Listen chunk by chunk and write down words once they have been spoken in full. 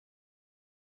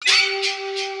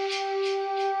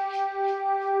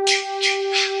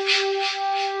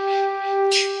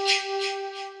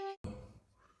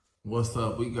What's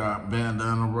up? We got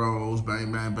Bandana Rose,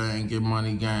 bang, bang, bang, get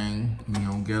money gang. You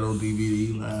know,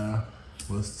 GhettoDVD live.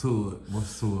 What's to it?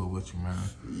 What's to it with you, man?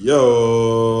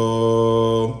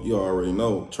 Yo, you already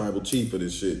know, tribal chief of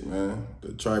this shit, man.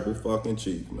 The tribal fucking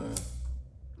chief, man.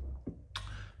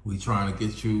 We trying to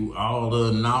get you all the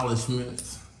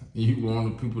acknowledgements. You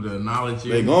want the people to acknowledge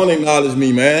you. They gonna acknowledge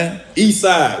me, man. East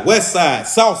side, west side,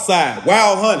 south side,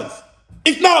 wild hunters.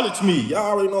 Acknowledge me. Y'all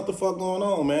already know what the fuck going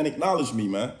on, man. Acknowledge me,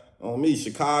 man. On me,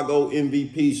 Chicago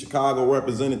MVP, Chicago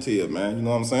representative, man. You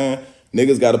know what I'm saying?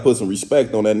 Niggas got to put some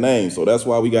respect on that name. So that's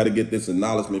why we got to get this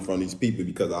acknowledgement from these people,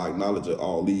 because I acknowledge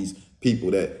all these people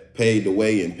that paid the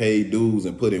way and paid dues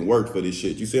and put in work for this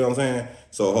shit. You see what I'm saying?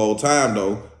 So the whole time,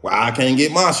 though, well, I can't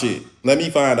get my shit. Let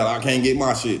me find out I can't get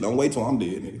my shit. Don't wait till I'm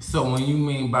dead, nigga. So when you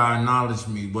mean by acknowledge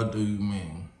me, what do you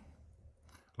mean?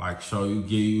 Like show you,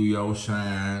 give you your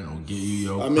shine or give you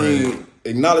your credit? Mean,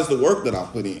 acknowledge the work that I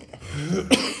put in.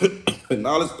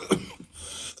 Acknowledge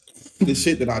the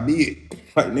shit that I did.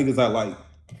 Like niggas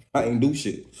I ain't do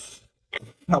shit.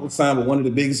 I was signed with one of the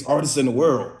biggest artists in the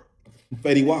world,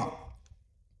 Fetty Wap.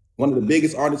 One of the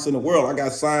biggest artists in the world. I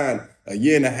got signed a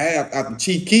year and a half after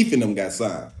Chief Keef and them got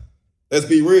signed. Let's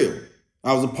be real.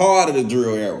 I was a part of the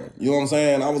drill era. You know what I'm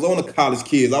saying? I was on the College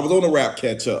Kids. I was on the Rap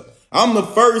Catch Up. I'm the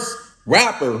first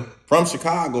rapper from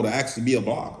Chicago to actually be a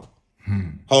blogger.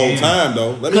 Whole time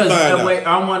though. Let me find out. Wait,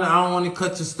 I don't want to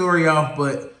cut your story off,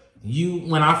 but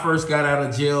when I first got out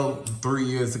of jail 3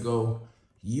 years ago,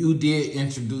 you did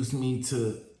introduce me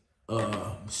to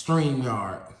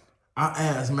StreamYard. I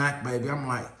asked Mac Baby, I'm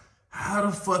like, how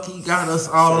the fuck he got us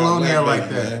all on there like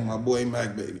that? Man, my boy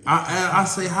Mac Baby. I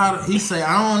say, he say,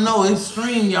 I don't know, it's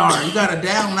StreamYard. You gotta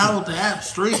download the app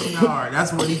StreamYard.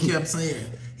 That's what he kept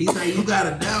saying. He said, you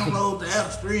gotta download the app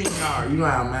StreamYard. You know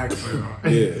how Mac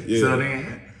said. Yeah. So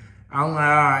then, I'm like, all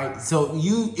right. So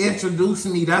you introduced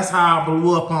me. That's how I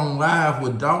blew up on live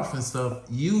with Dolph and stuff.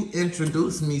 You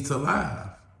introduced me to live.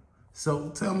 So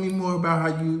tell me more about how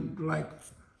you like.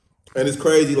 And it's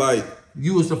crazy, like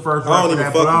you was the first I rapper don't even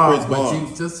that fuck blog, with Chris but Barnes.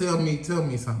 you just tell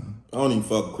me something. I don't even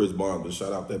fuck with Chris Barnes, but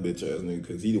shout out that bitch ass nigga,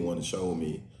 because he the one that showed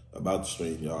me about the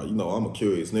StreamYard. You know, I'm a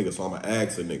curious nigga, so I'm going to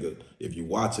ask a nigga, if you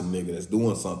watch a nigga that's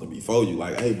doing something before you,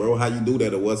 like, hey, bro, how you do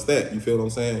that or what's that? You feel what I'm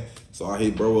saying? So I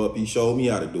hit bro up. He showed me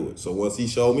how to do it. So once he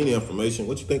showed me the information,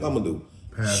 what you think I'm going to do?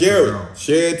 Share it.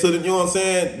 Share it to the, you know what I'm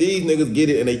saying? These niggas get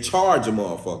it and they charge a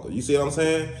motherfucker. You see what I'm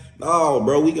saying? No,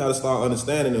 bro, we got to start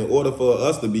understanding in order for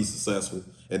us to be successful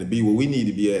and to be where we need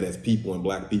to be at as people and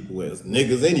black people, as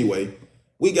niggas anyway,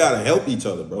 we gotta help each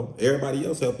other, bro. Everybody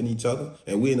else helping each other,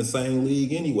 and we in the same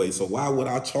league anyway. So why would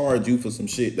I charge you for some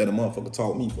shit that a motherfucker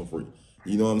taught me for free?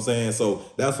 You know what I'm saying? So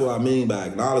that's what I mean by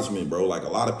acknowledgement, bro. Like a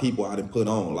lot of people I didn't put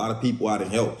on, a lot of people I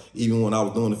didn't help. Even when I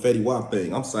was doing the Fetty Wap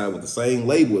thing, I'm signed with the same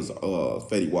label as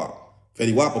Fetty Wap.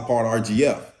 Fetty Wap a part of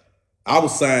RGF. I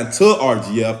was signed to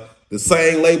RGF, the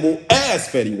same label as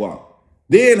Fetty Wap.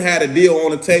 Then had a deal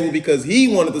on the table because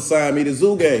he wanted to sign me to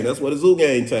Zoo Gang. That's where the Zoo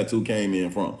Gang tattoo came in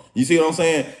from. You see what I'm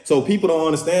saying? So people don't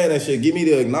understand that shit. Give me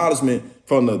the acknowledgement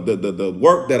from the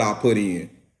work that I put in.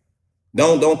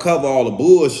 Don't cover all the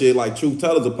bullshit like Truth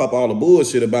Tellers will pop all the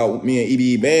bullshit about me and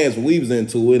E.B.E. Bands when we was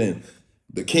into it, and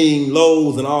the King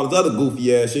Lows and all this other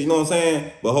goofy ass shit. You know what I'm saying?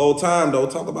 But whole time though,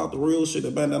 talk about the real shit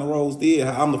that Bandana Rose did.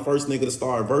 How I'm the first nigga to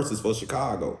start verses for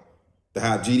Chicago. To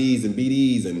have GDs and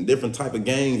BDs and different type of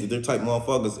gangs and different type of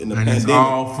motherfuckers in the pandemic. It's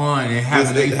all fun. And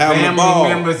having family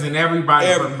members and everybody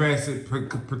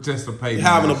participating.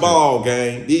 Having a ball,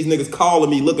 gang. These niggas calling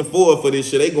me looking forward for this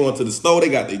shit. They going to the store. They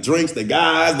got their drinks, their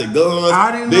guys, their guns.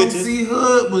 I didn't know C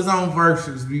Hood was on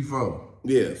verses before.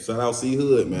 Yeah, shout out C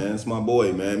Hood, man. It's my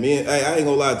boy, man. Hey, I ain't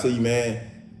gonna lie to you, man.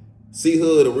 C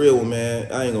Hood, a real one, man.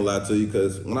 I ain't gonna lie to you,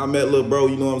 because when I met little bro,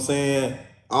 you know what I'm saying?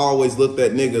 I always looked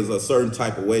at niggas a certain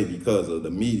type of way because of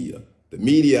the media. The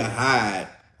media hide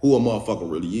who a motherfucker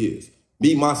really is.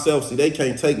 Me, myself, see, they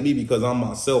can't take me because I'm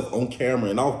myself on camera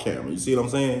and off camera. You see what I'm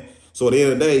saying? So at the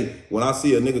end of the day, when I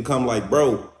see a nigga come like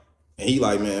bro, and he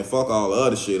like, man, fuck all the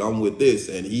other shit, I'm with this,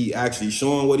 and he actually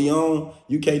showing what he on,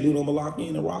 you can't do no but lock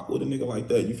in and rock with a nigga like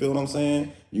that. You feel what I'm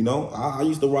saying? You know, I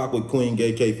used to rock with Queen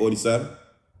Gay K47.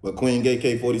 But Queen Gay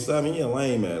K47, he a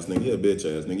lame ass nigga, he a bitch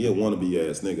ass nigga, he a wannabe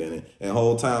ass nigga. And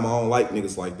whole time I don't like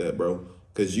niggas like that, bro.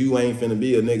 Cause you ain't finna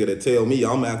be a nigga that tell me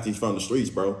I'm actually from the streets,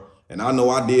 bro. And I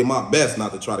know I did my best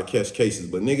not to try to catch cases.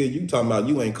 But nigga, you talking about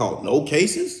you ain't caught no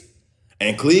cases?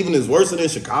 And Cleveland is worse than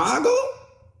Chicago?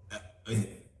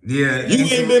 Yeah. You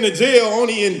ain't been to jail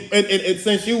only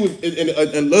since you was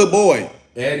a little boy.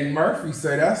 Eddie Murphy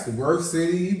said that's the worst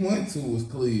city he went to was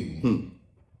Cleveland.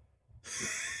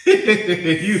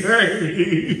 You heard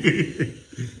me.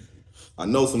 I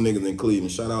know some niggas in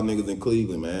Cleveland. Shout out niggas in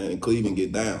Cleveland, man. And Cleveland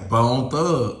get down. Bone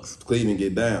thugs. Cleveland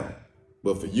get down.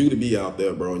 But for you to be out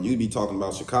there, bro, and you be talking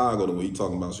about Chicago the way you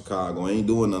talking about Chicago, ain't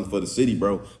doing nothing for the city,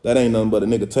 bro. That ain't nothing but a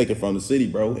nigga taking from the city,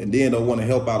 bro. And then don't want to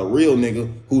help out a real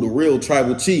nigga who the real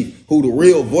tribal chief, who the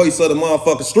real voice of the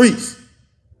motherfucking streets.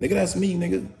 Nigga, that's me,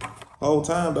 nigga. Whole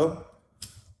time, though.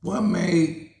 What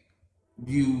made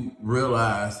you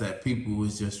realize that people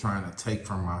was just trying to take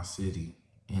from our city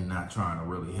and not trying to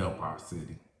really help our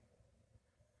city?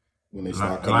 When they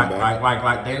start coming back.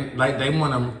 Like they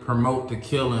want to promote the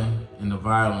killing and the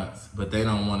violence, but they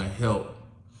don't want to help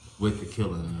with the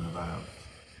killing and the violence.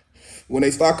 When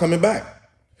they start coming back.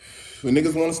 When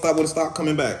niggas want to stop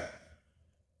coming back.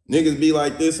 Niggas be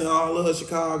like this and all love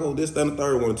Chicago, this, that, and the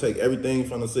third, want to take everything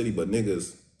from the city, but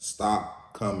niggas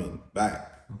stop coming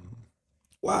back.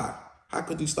 Why? How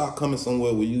could you stop coming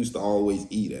somewhere where you used to always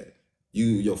eat at? You,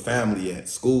 your family at,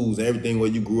 schools, everything where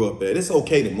you grew up at. It's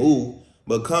okay to move,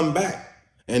 but come back.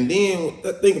 And then,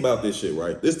 think about this shit,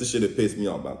 right? This is the shit that pissed me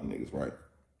off about the niggas, right?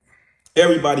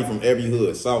 Everybody from every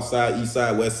hood, south side, east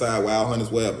side, west side, Wild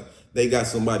Hunters, wherever, they got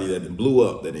somebody that then blew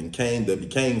up, that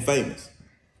became famous.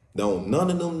 Don't none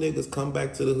of them niggas come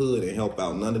back to the hood and help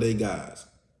out none of they guys.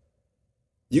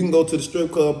 You can go to the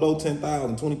strip club, blow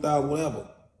 10,000, 20,000, whatever,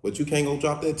 but you can't go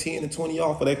drop that 10 and 20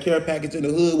 off for that care package in the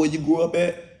hood where you grew up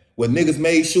at, where niggas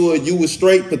made sure you was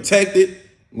straight, protected,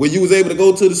 where you was able to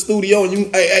go to the studio and you,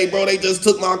 hey, bro, they just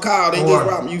took my car, they just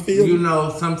robbed me, you feel me? You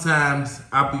know, sometimes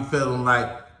I be feeling like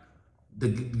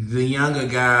the younger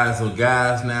guys or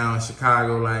guys now in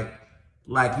Chicago,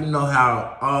 like you know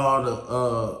how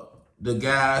all the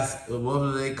guys, what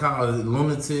do they call it,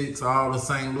 lunatics, all the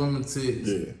same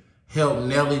lunatics, helped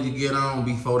Nelly to get on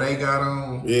before they got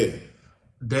on. Yeah.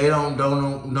 They don't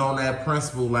know that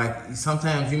principle. Like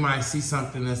sometimes you might see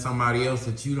something in somebody else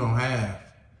that you don't have,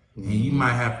 and you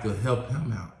might have to help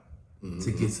him out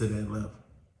to get to that level.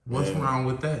 What's wrong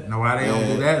with that? No, why they don't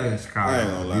do that in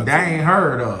Chicago? That ain't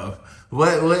heard of.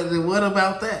 What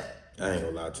about that? I ain't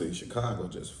gonna lie to you. Chicago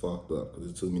just fucked up because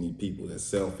there's too many people that's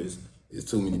selfish. There's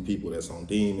too many people that's on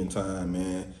demon time,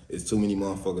 man. It's too many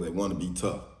motherfuckers that want to be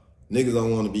tough. Niggas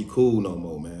don't want to be cool no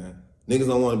more, man. Niggas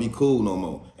don't want to be cool no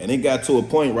more. And it got to a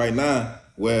point right now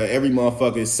where every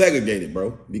motherfucker is segregated,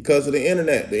 bro. Because of the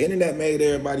internet. The internet made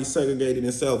everybody segregated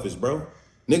and selfish, bro.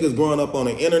 Niggas growing up on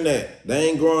the internet.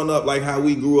 They ain't growing up like how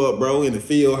we grew up, bro. In the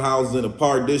field houses, in the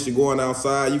park district, going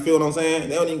outside. You feel what I'm saying?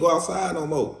 They don't even go outside no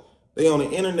more. They on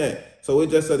the internet. So it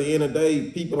just at the end of the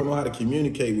day, people don't know how to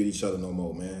communicate with each other no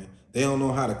more, man. They don't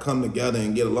know how to come together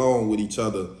and get along with each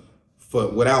other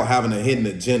without having a hidden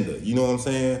agenda. You know what I'm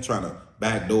saying? Trying to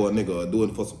backdoor a nigga or do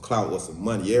it for some clout or some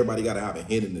money. Everybody got to have a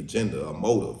hidden agenda, a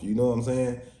motive. You know what I'm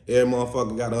saying? Every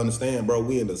motherfucker got to understand, bro,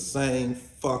 we in the same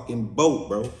fucking boat,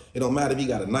 bro. It don't matter if he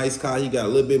got a nice car, he got a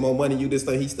little bit more money than you, this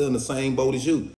thing, he's still in the same boat as you.